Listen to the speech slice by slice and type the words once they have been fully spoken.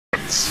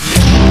chance.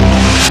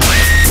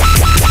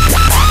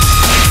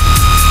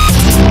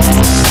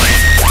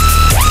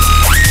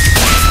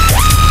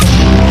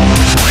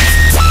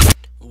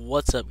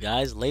 What's up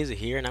guys, Laser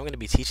here, and I'm going to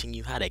be teaching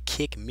you how to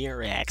kick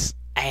Miraak's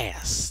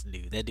ass.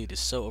 Dude, that dude is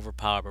so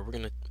overpowered, but we're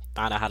going to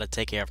find out how to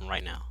take care of him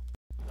right now.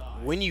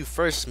 When you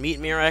first meet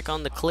Miraak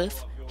on the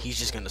cliff, he's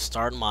just going to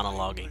start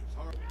monologuing.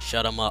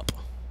 Shut him up.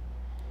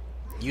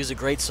 Use a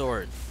great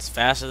sword. It's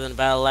faster than a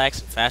battle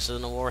axe and faster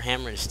than a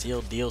warhammer, and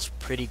still deals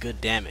pretty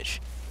good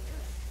damage.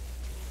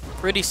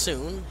 Pretty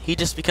soon, he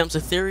just becomes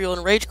ethereal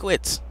and rage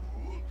quits.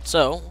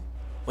 So,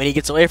 when he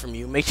gets away from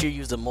you, make sure you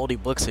use the moldy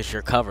books as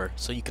your cover,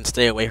 so you can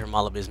stay away from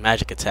all of his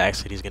magic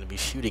attacks that he's going to be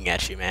shooting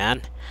at you,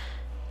 man.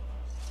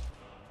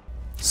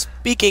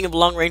 Speaking of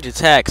long-range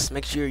attacks,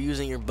 make sure you're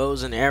using your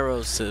bows and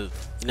arrows to,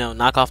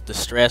 knock off the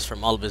stress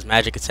from all of his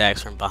magic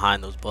attacks from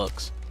behind those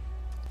books.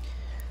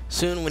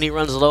 Soon, when he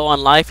runs low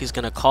on life, he's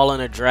going to call in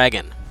a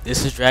dragon.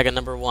 This is dragon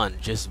number 1.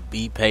 Just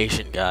be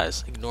patient,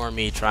 guys. Ignore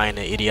me trying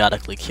to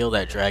idiotically kill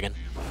that dragon.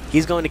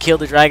 He's going to kill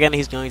the dragon.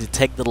 He's going to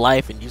take the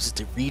life and use it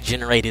to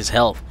regenerate his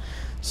health.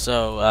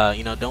 So,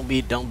 don't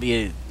be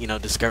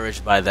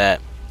discouraged by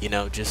that.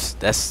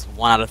 That's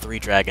 1 out of 3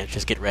 dragons.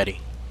 Just get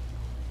ready.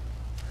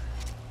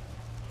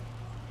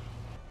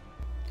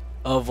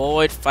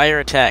 Avoid fire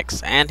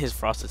attacks and his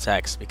frost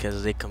attacks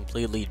because they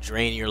completely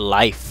drain your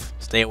life.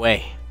 Stay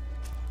away.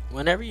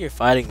 Whenever you're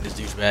fighting this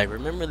douchebag,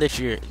 remember that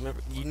you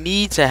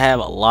need to have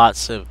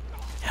lots of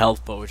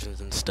health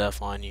potions and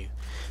stuff on you,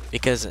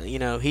 because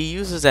he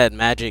uses that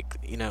magic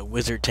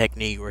wizard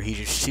technique where he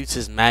just shoots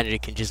his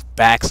magic and just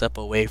backs up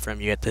away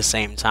from you at the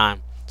same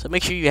time. So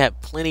make sure you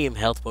have plenty of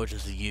health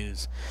potions to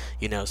use,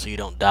 so you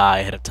don't die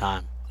ahead of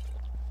time.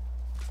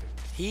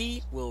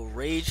 He will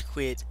rage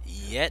quit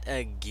yet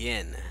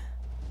again.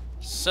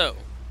 So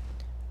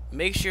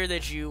make sure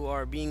that you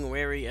are being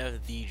wary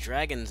of the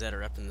dragons that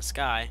are up in the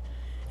sky.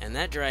 And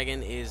that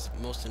dragon is,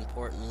 most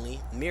importantly,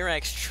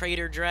 Miraak's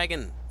traitor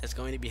dragon. That's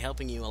going to be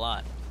helping you a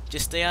lot.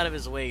 Just stay out of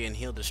his way and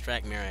he'll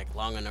distract Miraak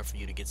long enough for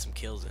you to get some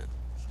kills in.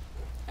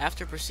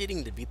 After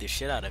proceeding to beat the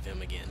shit out of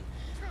him again,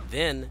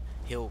 then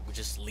he'll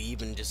just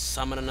leave and just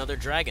summon another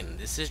dragon.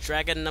 This is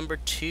dragon number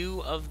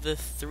 2 of the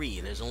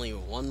 3. There's only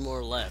 1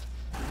 more left.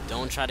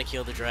 Don't try to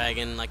kill the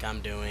dragon like I'm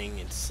doing.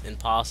 It's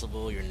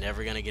impossible. You're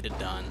never going to get it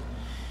done.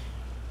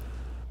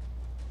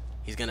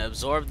 He's going to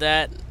absorb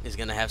that. He's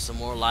going to have some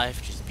more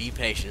life. Just be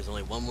patient. There's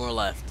only 1 more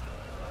left.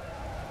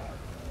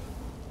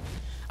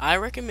 I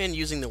recommend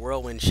using the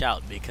Whirlwind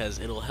Shout because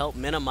it'll help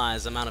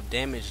minimize the amount of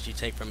damage that you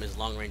take from his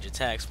long-range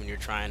attacks when you're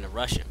trying to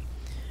rush him.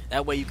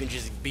 That way you can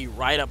just be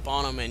right up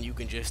on him and you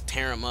can just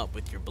tear him up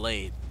with your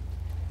blade.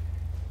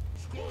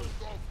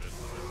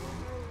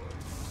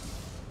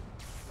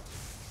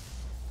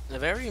 A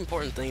very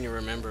important thing to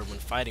remember when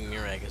fighting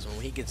Miraak is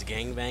when he gets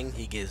gangbanged,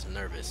 he gets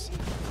nervous.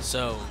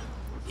 So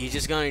he's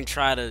just going to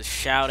try to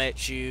shout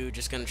at you,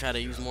 just going to try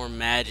to use more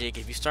magic.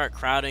 If you start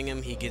crowding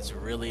him, he gets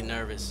really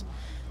nervous.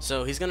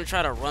 So he's going to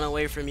try to run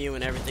away from you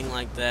and everything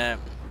like that.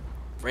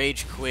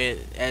 Rage quit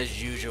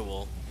as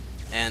usual.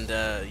 And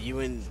you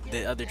and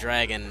the other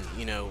dragon,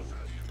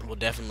 will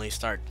definitely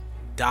start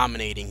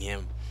dominating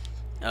him.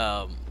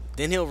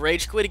 Then he'll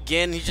rage quit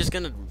again. He's just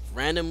going to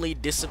randomly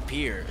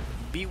disappear.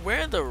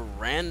 Beware the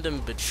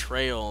random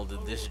betrayal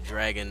that this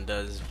dragon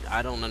does.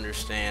 I don't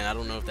understand. I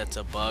don't know if that's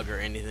a bug or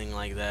anything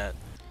like that.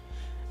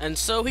 And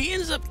so he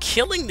ends up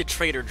killing the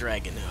traitor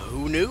dragon.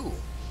 Who knew?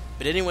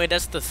 But anyway,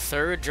 that's the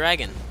 3rd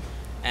dragon.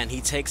 And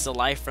he takes a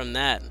life from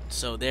that.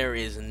 So there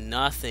is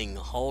nothing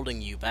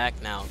holding you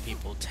back now,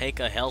 people. Take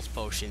a health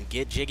potion.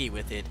 Get jiggy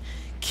with it.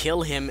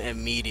 Kill him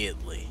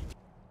immediately.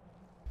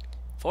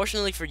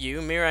 Fortunately for you,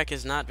 Miraak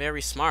is not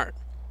very smart.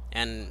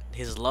 And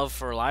his love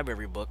for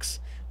library books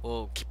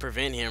will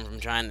prevent him from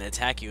trying to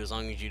attack you as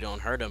long as you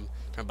don't hurt him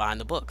from behind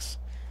the books.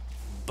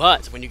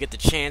 But when you get the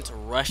chance,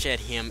 rush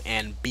at him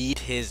and beat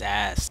his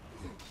ass.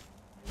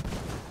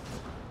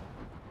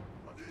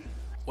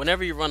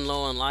 Whenever you run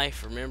low on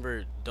life,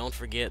 remember, don't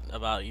forget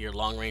about your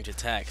long-range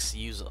attacks.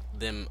 Use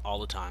them all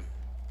the time.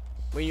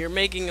 When you're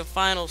making a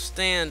final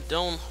stand,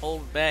 don't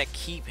hold back.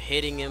 Keep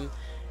hitting him.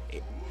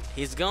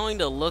 He's going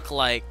to look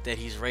like that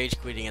he's rage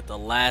quitting at the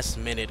last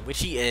minute, which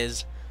he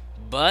is.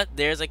 But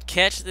there's a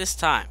catch this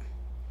time.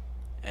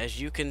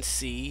 As you can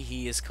see,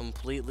 he is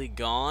completely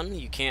gone.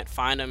 You can't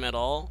find him at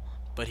all.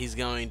 But he's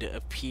going to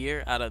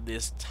appear out of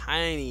this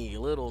tiny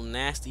little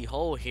nasty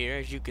hole here.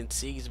 As you can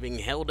see, he's being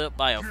held up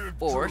by a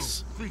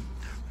force.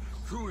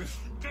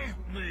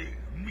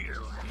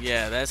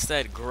 Yeah, that's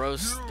that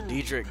gross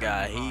Diedrich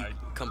guy. He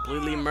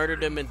completely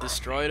murdered him and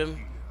destroyed him.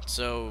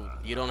 So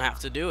you don't have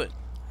to do it.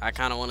 I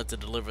kind of wanted to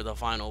deliver the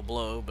final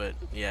blow, but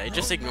yeah,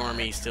 just ignore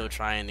me still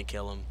trying to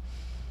kill him.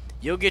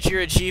 You'll get your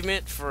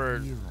achievement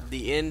for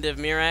the end of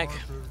Miraak.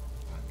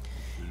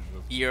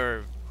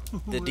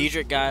 The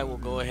Diedrich guy will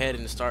go ahead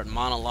and start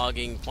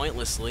monologuing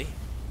pointlessly.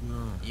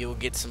 You'll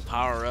get some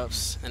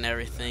power-ups and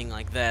everything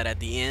like that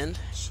at the end.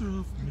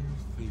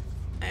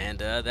 And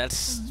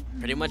that's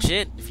pretty much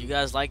it. If you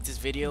guys like this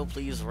video,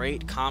 please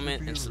rate,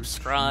 comment, and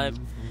subscribe.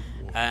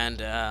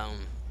 And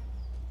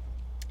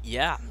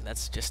yeah,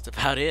 that's just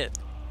about it.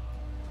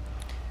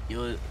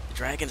 Your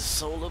dragon's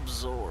soul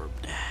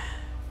absorbed.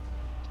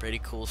 Pretty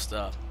cool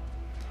stuff.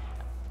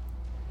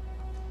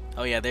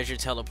 Oh yeah, there's your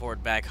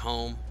teleport back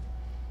home.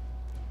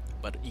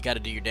 But you gotta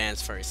do your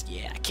dance first.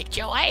 Yeah, I kicked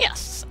your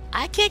ass.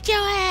 I kicked your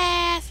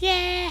ass,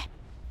 yeah.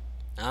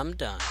 I'm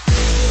done.